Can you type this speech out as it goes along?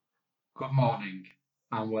Good morning,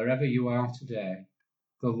 and wherever you are today,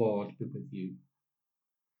 the Lord be with you.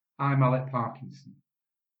 I'm Alec Parkinson,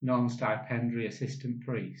 non-stipendiary assistant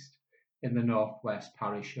priest in the North West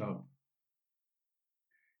Parish Hub.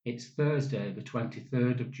 It's Thursday, the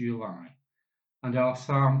 23rd of July, and our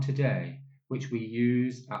psalm today, which we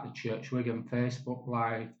use at the Church Wigan Facebook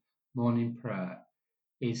Live morning prayer,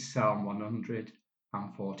 is Psalm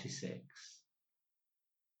 146.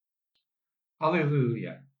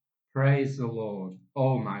 Alleluia! Praise the Lord,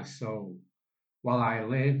 O my soul. While I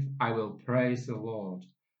live, I will praise the Lord,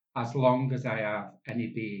 as long as I have any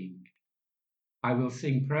being. I will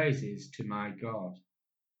sing praises to my God.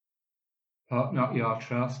 Put not your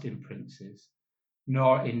trust in princes,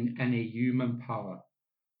 nor in any human power,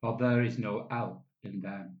 for there is no help in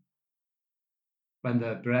them. When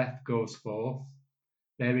their breath goes forth,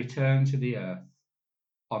 they return to the earth.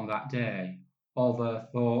 On that day, all their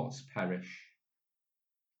thoughts perish.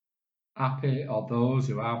 Happy are those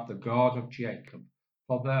who have the God of Jacob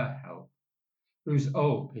for their help, whose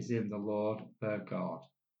hope is in the Lord their God,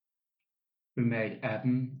 who made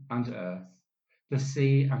heaven and earth, the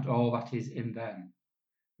sea and all that is in them,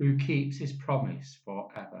 who keeps his promise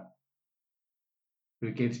forever,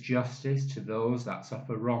 who gives justice to those that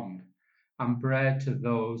suffer wrong, and bread to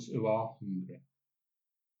those who are hungry.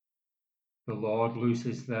 The Lord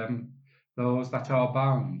looses those that are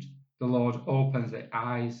bound. The Lord opens the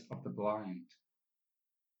eyes of the blind.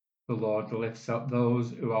 The Lord lifts up those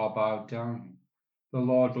who are bowed down. The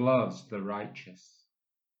Lord loves the righteous.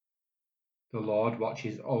 The Lord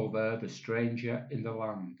watches over the stranger in the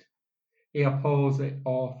land. He upholds the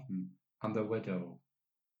orphan and the widow,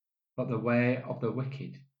 but the way of the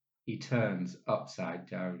wicked he turns upside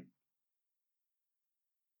down.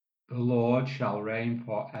 The Lord shall reign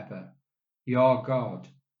forever, your God,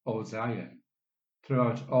 O Zion,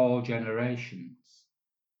 throughout all generations.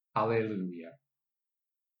 Alleluia.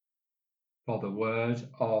 For the word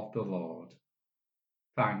of the Lord.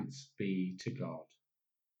 Thanks be to God.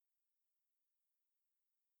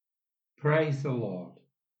 Praise the Lord.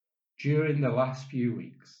 During the last few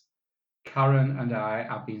weeks, Karen and I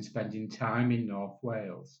have been spending time in North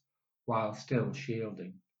Wales while still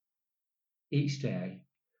shielding. Each day,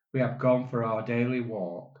 we have gone for our daily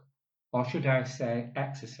walk, or should I say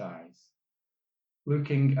exercise.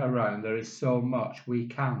 Looking around, there is so much we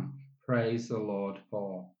can praise the Lord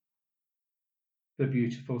for. The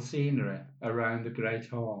beautiful scenery around the Great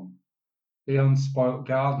Home, the unspoilt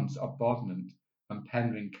gardens of Bodmin and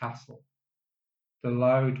Penryn Castle, the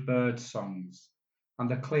loud bird songs,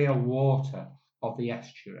 and the clear water of the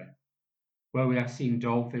estuary, where we have seen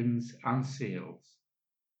dolphins and seals.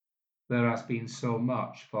 There has been so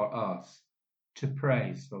much for us to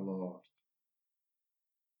praise the Lord.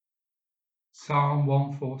 Psalm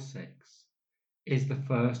 146 is the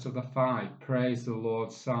first of the 5 Praise the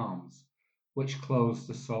Lord psalms which close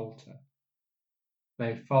the Psalter.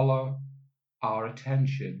 They follow our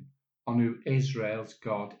attention on who Israel's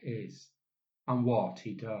God is and what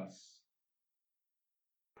he does.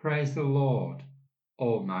 Praise the Lord,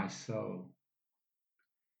 O my soul.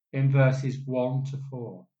 In verses 1 to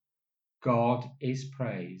 4, God is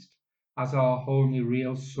praised as our only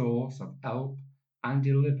real source of help and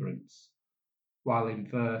deliverance, while in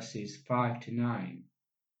verses 5 to 9,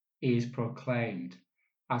 he is proclaimed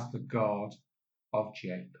as the God of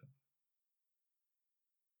Jacob.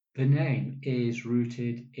 The name is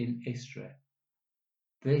rooted in history.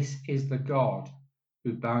 This is the God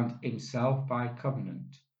who bound himself by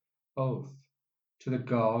covenant, oath, to the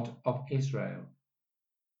God of Israel.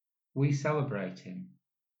 We celebrate him,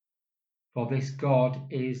 for this God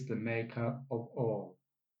is the maker of all,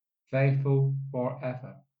 faithful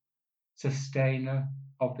forever, sustainer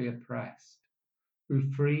of the oppressed,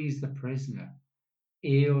 who frees the prisoner,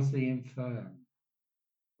 heals the infirm,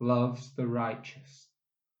 loves the righteous,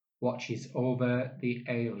 watches over the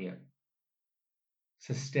alien,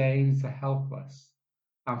 sustains the helpless,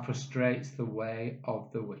 and frustrates the way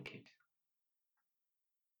of the wicked.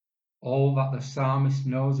 All that the psalmist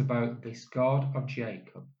knows about this God of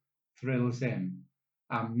Jacob thrills him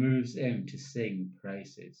and moves him to sing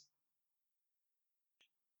praises.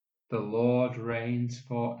 The Lord reigns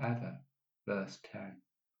forever, verse 10.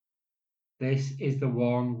 This is the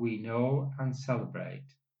one we know and celebrate,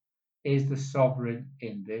 is the sovereign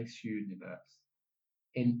in this universe.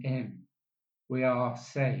 In him we are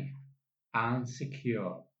safe and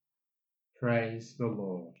secure. Praise the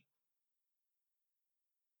Lord.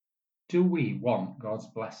 Do we want God's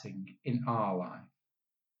blessing in our life?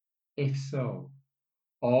 If so,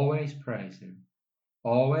 always praise him,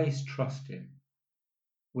 always trust him.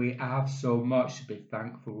 We have so much to be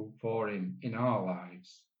thankful for him in our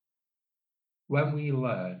lives. when we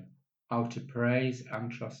learn how to praise and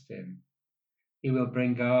trust Him, He will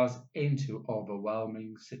bring us into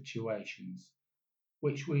overwhelming situations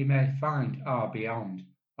which we may find are beyond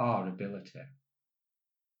our ability.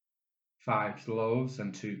 5 loaves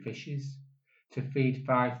and 2 fishes to feed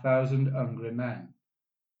 5,000 hungry men,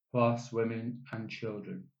 plus women and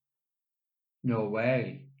children. No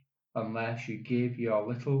way, unless you give your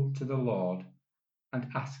little to the Lord and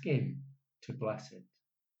ask Him to bless it.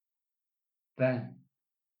 Then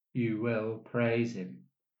you will praise Him,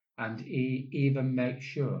 and He even makes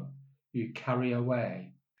sure you carry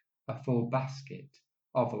away a full basket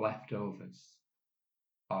of leftovers.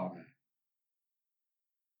 Amen.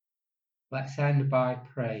 Let's end by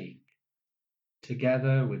praying,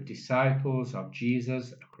 together with disciples of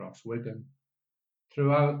Jesus across Wigan,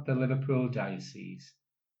 throughout the Liverpool diocese,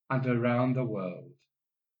 and around the world.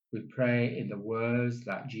 We pray in the words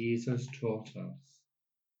that Jesus taught us.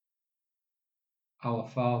 Our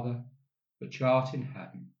Father, which art in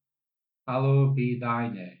heaven, hallowed be thy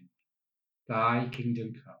name. Thy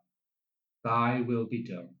kingdom come, thy will be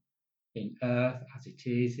done, in earth as it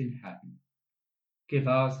is in heaven. Give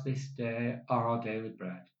us this day our daily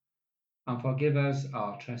bread, and forgive us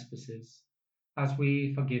our trespasses, as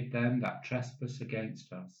we forgive them that trespass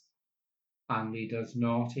against us. And lead us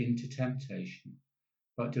not into temptation,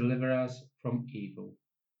 but deliver us from evil.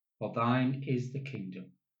 For thine is the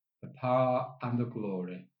kingdom, the power, and the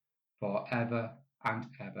glory, for ever and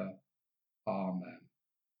ever. Amen.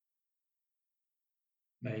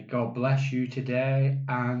 May God bless you today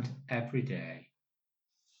and every day.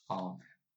 Amen.